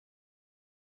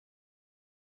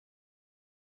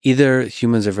either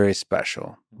humans are very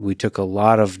special. We took a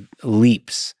lot of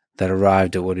leaps that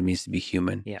arrived at what it means to be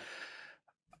human. Yeah.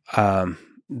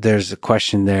 There's a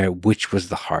question there, which was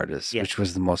the hardest, Yeah. which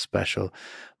was the most special.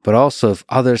 But also, if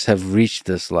others have reached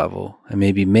this level, and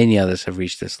maybe many others have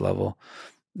reached this level,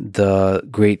 the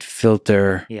great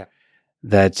filter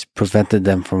that's prevented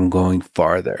them from going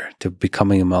farther to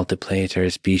becoming a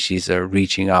multiplanetary species or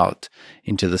reaching out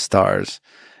into the stars.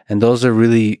 And those are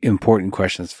really important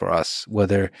questions for us,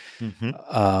 whether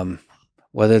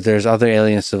there's other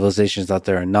alien civilizations out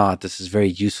there or not. This is very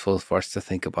useful for us to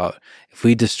think about. If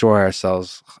we destroy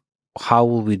ourselves, how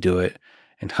will we do it,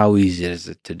 and how easy is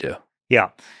it to do? Yeah.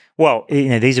 Well,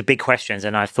 these are big questions,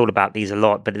 and I've thought about these a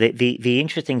lot. But the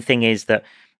interesting thing is that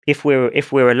if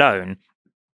we're alone,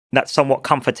 that's somewhat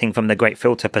comforting from the great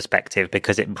filter perspective,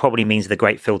 because it probably means the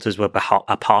great filters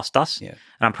are past us. Yeah. And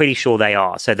I'm pretty sure they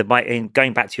are. So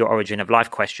going back to your origin of life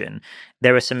question,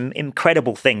 there are some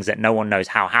incredible things that no one knows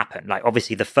how happened. Like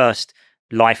obviously the first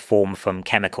life form from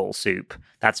chemical soup,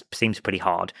 that seems pretty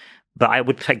hard. But I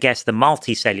would guess the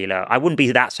multicellular, I wouldn't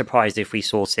be that surprised if we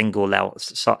saw single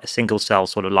cell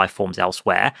sort of life forms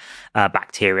elsewhere,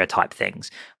 bacteria type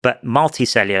things. But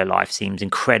multicellular life seems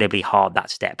incredibly hard, that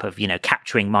step of,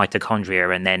 capturing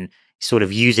mitochondria and then sort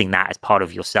of using that as part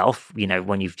of yourself,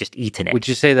 when you've just eaten it. Would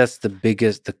you say that's the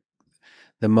biggest,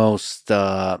 the most,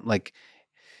 like,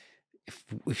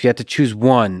 if you had to choose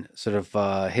one sort of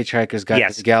Hitchhiker's Guide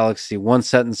to the Galaxy, one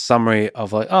sentence summary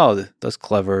of like, oh, those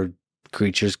clever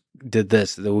creatures did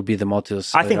this, that would be the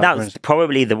multicellular. I think that's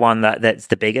probably the one that's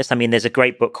the biggest. I mean, there's a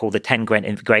great book called The 10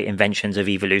 Great Inventions of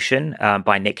Evolution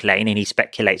by Nick Lane, and he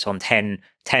speculates on 10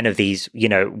 of these,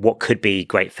 what could be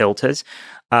great filters.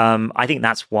 I think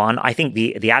that's one. I think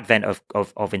the advent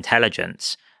of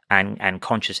intelligence and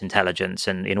conscious intelligence,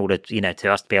 and in order,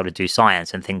 to us to be able to do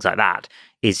science and things like that,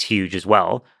 is huge as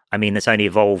well. I mean, it's only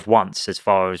evolved once as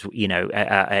far as, in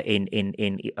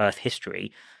Earth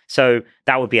history. So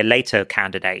that would be a later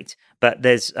candidate. But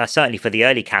there's certainly for the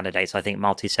early candidates, I think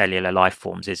multicellular life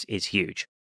forms is huge.